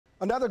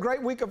Another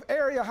great week of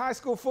area high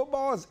school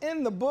football is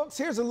in the books.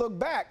 Here's a look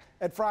back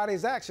at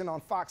Friday's action on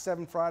Fox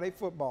 7 Friday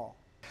Football.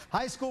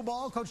 High school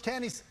ball, Coach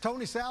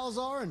Tony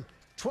Salazar and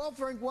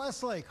 12th-ranked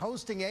Westlake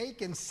hosting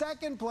Akins.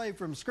 Second play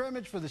from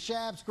scrimmage for the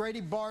Shaps.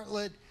 Grady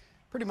Bartlett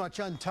pretty much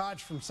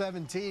untouched from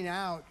 17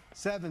 out,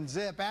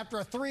 7-zip. After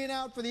a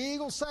 3-and-out for the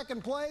Eagles,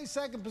 second play,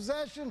 second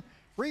possession.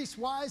 Reese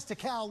Wise to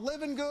Cal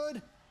living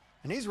good,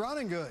 and he's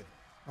running good,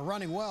 or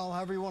running well,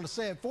 however you want to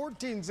say it.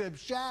 14-zip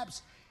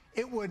Shaps.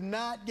 It would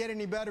not get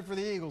any better for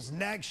the Eagles.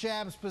 Next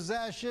Shaps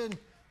possession.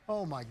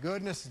 Oh, my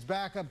goodness. It's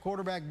backup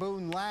quarterback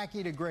Boone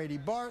Lackey to Grady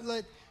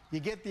Bartlett. You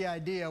get the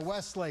idea.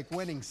 Westlake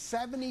winning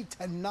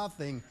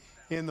 70-0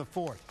 in the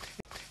fourth.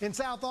 In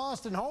South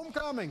Austin,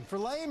 homecoming for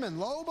Lehman.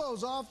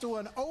 Lobos off to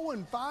an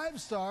 0-5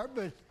 start,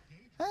 but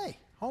hey,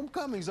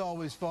 homecoming's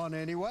always fun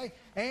anyway.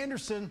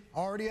 Anderson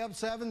already up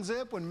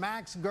 7-zip when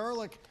Max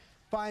Gerlich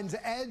finds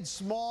Ed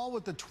Small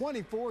with the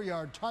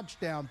 24-yard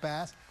touchdown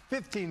pass.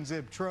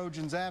 15-zip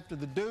Trojans after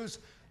the deuce.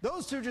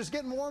 Those two just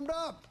getting warmed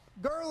up.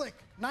 Gerlich,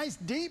 nice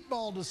deep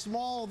ball to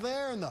Small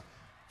there, and the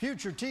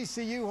future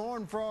TCU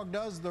Horned Frog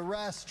does the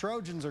rest.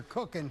 Trojans are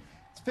cooking.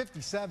 It's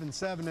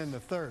 57-7 in the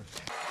third.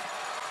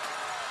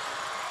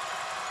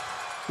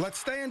 Let's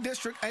stay in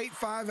District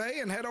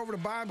 8-5A and head over to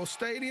Bible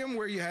Stadium,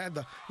 where you had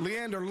the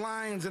Leander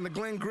Lions and the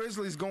Glen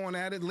Grizzlies going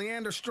at it.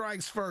 Leander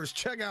strikes first.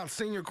 Check out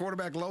senior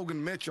quarterback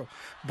Logan Mitchell.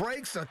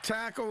 Breaks a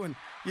tackle, and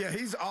yeah,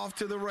 he's off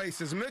to the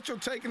races. Mitchell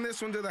taking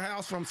this one to the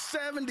house from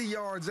 70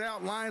 yards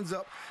out. Lions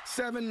up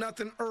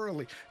 7-0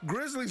 early.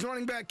 Grizzlies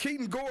running back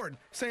Keaton Gordon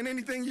saying,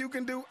 anything you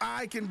can do,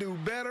 I can do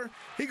better.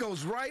 He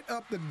goes right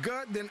up the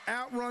gut, then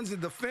outruns the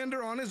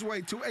defender on his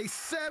way to a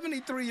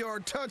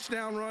 73-yard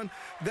touchdown run.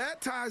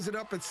 That ties it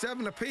up at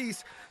 7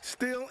 apiece,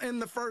 still in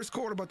the first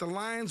quarter, but the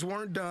Lions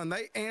weren't done.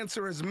 They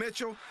answer as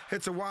Mitchell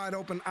hits a wide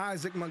open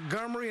Isaac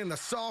Montgomery, and the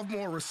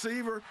sophomore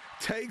receiver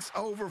takes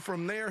over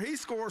from there. He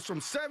scores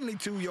from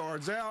 72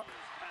 yards out.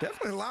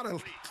 Definitely a lot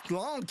of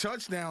long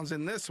touchdowns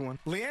in this one.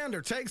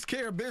 Leander takes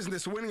care of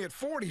business, winning at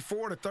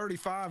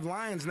 44-35.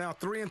 Lions now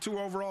 3-2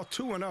 overall,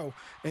 2-0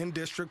 in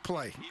district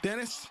play.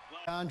 Dennis?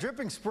 On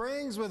Dripping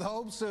Springs with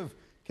hopes of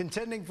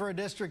contending for a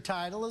district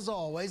title as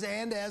always,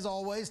 and as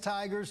always,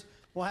 Tigers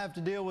will have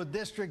to deal with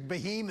district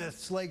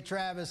behemoths Lake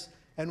Travis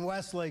and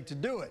Westlake to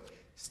do it.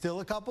 Still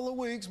a couple of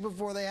weeks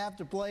before they have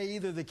to play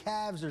either the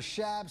Cavs or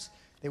Shaps.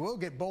 They will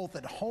get both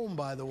at home,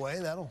 by the way.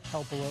 That'll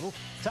help a little.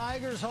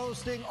 Tigers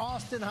hosting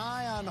Austin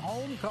High on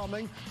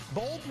homecoming.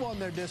 Both won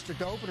their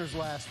district openers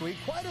last week.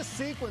 Quite a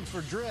sequence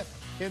for Drip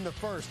in the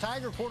first.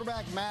 Tiger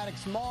quarterback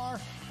Maddox Marr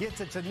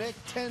gets it to Nick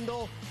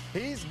Tyndall.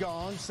 He's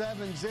gone.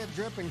 7-zip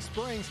Dripping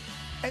Springs.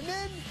 And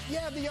then you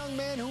have the young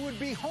man who would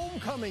be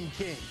homecoming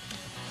king.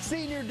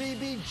 Senior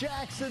DB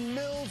Jackson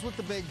Mills with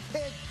the big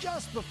pick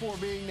just before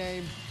being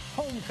named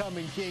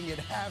homecoming king at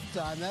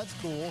halftime. That's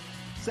cool.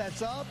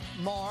 Sets up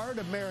Marr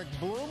to Merrick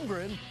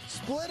Bloomgren,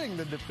 splitting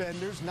the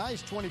defenders.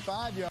 Nice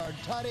 25-yard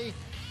tutty.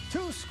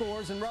 2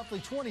 scores in roughly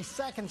 20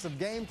 seconds of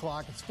game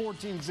clock. It's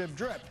 14-zip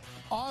Drip.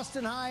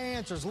 Austin High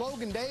answers.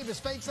 Logan Davis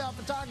fakes out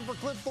photographer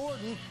Cliff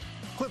Thornton.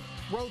 Cliff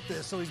wrote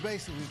this, so he's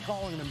basically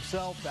calling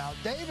himself out.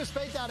 Davis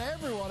faked out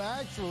everyone,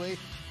 actually,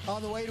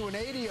 on the way to an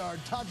 80-yard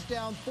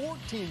touchdown.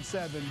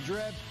 14-7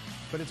 Drip.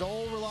 But it's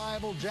old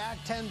reliable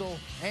Jack Tyndall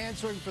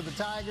answering for the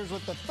Tigers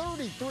with the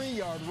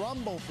 33-yard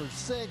rumble for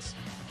 6.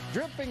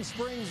 Dripping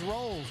Springs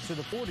rolls to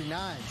the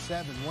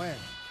 49-7 win.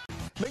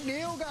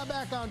 McNeil got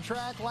back on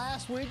track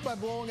last week by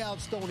blowing out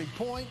Stony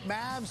Point.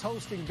 Mavs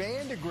hosting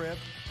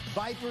Vandegrift.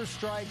 Vipers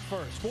strike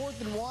first.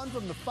 4th and 1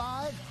 from the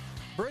 5.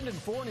 Brendan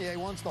Fournier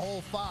wants the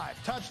whole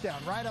 5.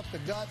 Touchdown right up the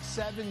gut,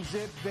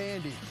 7-zip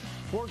Vandy.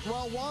 Worked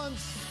well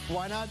once.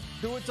 Why not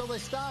do it till they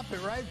stop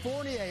it, right?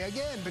 Fournier,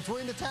 again,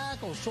 between the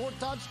tackles. Short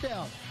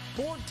touchdown.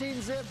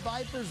 14-zip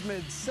Vipers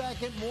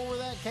mid-second. More where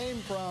that came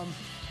from.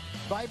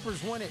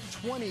 Vipers win at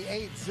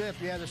 28-zip.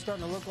 Yeah, they're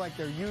starting to look like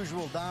their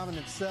usual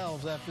dominant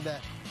selves after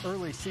that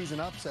early season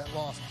upset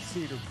loss to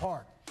Cedar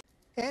Park.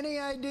 Any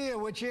idea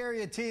which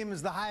area team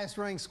is the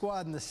highest-ranked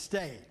squad in the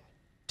state?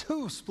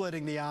 2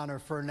 splitting the honor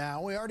for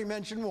now. We already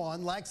mentioned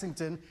one,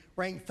 Lexington,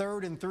 ranked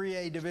 3rd in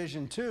 3A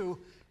Division II.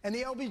 And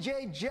the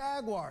LBJ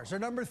Jaguars are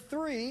number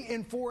 3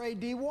 in 4A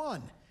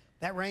D1.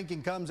 That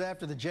ranking comes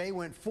after the J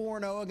went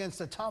 4-0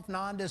 against a tough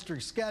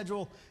non-district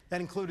schedule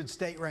that included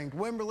state-ranked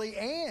Wimberley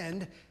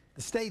and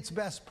the state's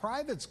best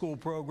private school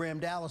program,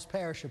 Dallas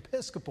Parish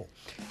Episcopal.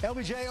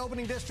 LBJ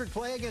opening district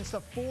play against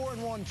a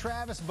 4-1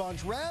 Travis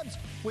bunch. Rebs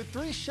with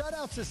 3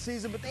 shutouts this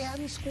season, but they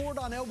hadn't scored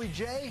on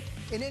LBJ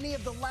in any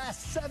of the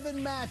last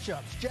 7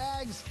 matchups.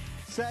 Jags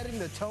setting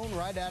the tone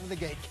right out of the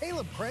gate.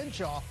 Caleb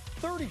Crenshaw,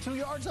 32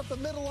 yards up the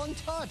middle,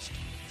 untouched.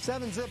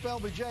 7-zip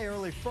LBJ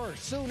early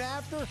first. Soon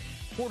after,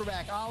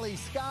 quarterback Ollie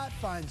Scott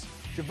finds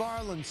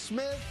Javarlin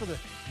Smith for the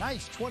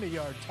nice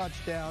 20-yard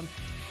touchdown.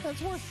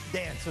 That's worth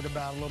dancing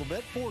about a little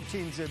bit.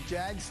 14-zip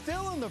Jags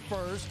still in the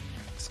first.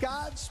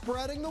 Scott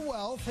spreading the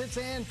wealth, hits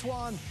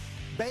Antoine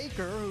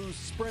Baker, who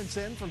sprints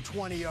in from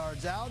 20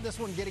 yards out. This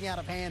one getting out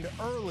of hand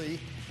early.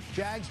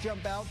 Jags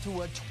jump out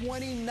to a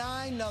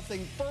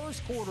 29-0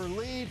 first quarter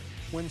lead.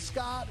 When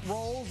Scott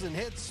rolls and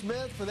hits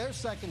Smith for their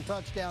second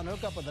touchdown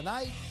hookup of the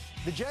night,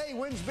 the J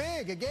wins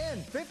big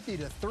again,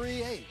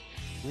 50-3-8.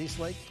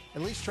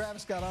 At least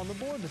Travis got on the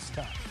board this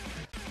time.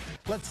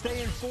 Let's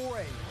stay in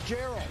 4A.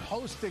 Gerald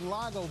hosting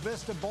Lago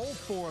Vista,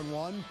 both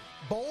 4-1.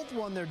 Both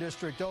won their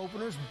district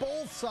openers,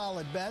 both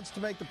solid bets to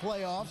make the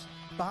playoffs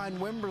behind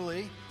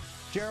Wimberley.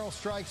 Gerald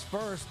strikes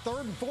first.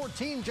 3rd and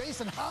 14,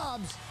 Jason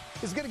Hobbs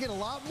is going to get a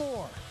lot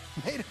more.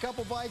 Made a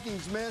couple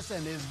Vikings miss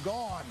and is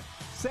gone.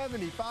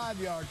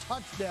 75-yard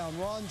touchdown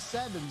run,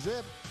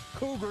 7-zip.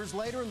 Cougars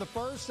later in the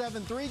first,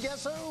 7-3.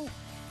 Guess who?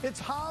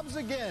 It's Hobbs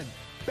again,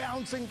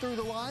 bouncing through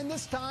the line.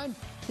 This time,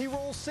 he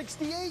rolls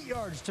 68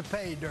 yards to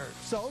pay dirt.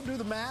 So do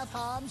the math,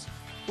 Hobbs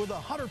with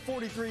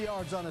 143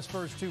 yards on his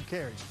first 2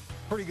 carries.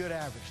 Pretty good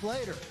average.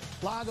 Later,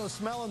 Lago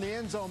smelling the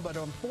end zone, but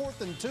on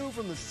 4th and 2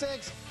 from the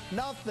 6,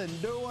 nothing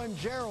doing.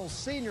 Gerald's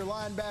senior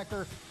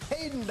linebacker,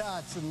 Hayden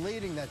Dotson,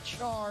 leading the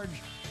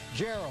charge.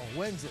 Gerald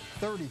wins it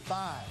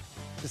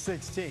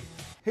 35-16.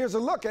 Here's a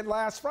look at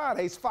last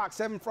Friday's Fox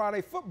 7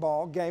 Friday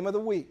football game of the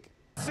week.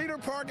 Cedar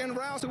Park and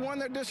Rouse, who won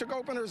their district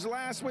openers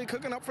last week,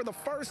 hooking up for the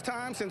first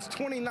time since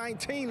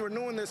 2019,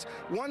 renewing this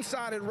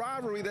one-sided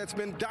rivalry that's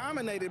been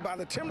dominated by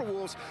the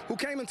Timberwolves, who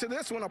came into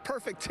this one a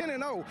perfect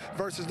 10-0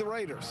 versus the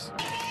Raiders.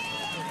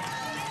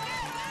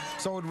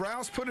 So would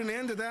Rouse put an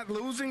end to that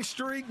losing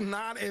streak?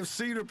 Not if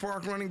Cedar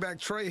Park running back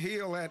Trey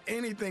Hill had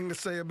anything to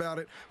say about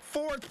it.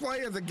 4th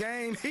play of the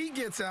game, he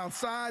gets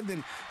outside,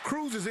 then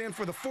cruises in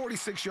for the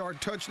 46-yard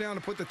touchdown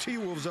to put the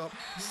T-Wolves up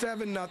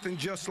 7-0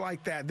 just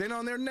like that. Then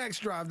on their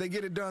next drive, they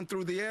get it done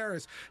through the air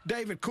as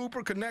David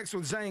Cooper connects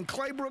with Zane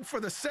Claybrook for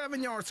the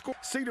 7-yard score.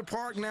 Cedar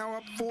Park now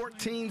up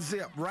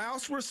 14-zip.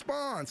 Rouse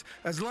responds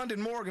as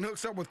London Morgan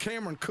hooks up with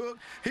Cameron Cook.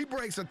 He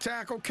breaks a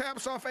tackle,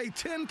 caps off a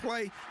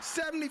 10-play,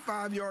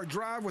 75-yard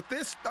drive with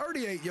this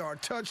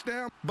 38-yard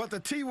touchdown. But the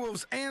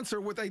T-Wolves answer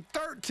with a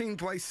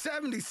 13-play,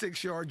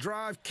 76-yard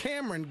drive.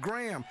 Cameron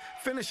Graham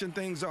finishing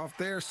things off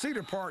there.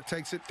 Cedar Park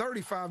takes it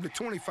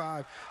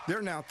 35-25.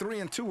 They're now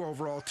 3-2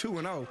 overall,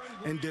 2-0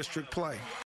 in district play.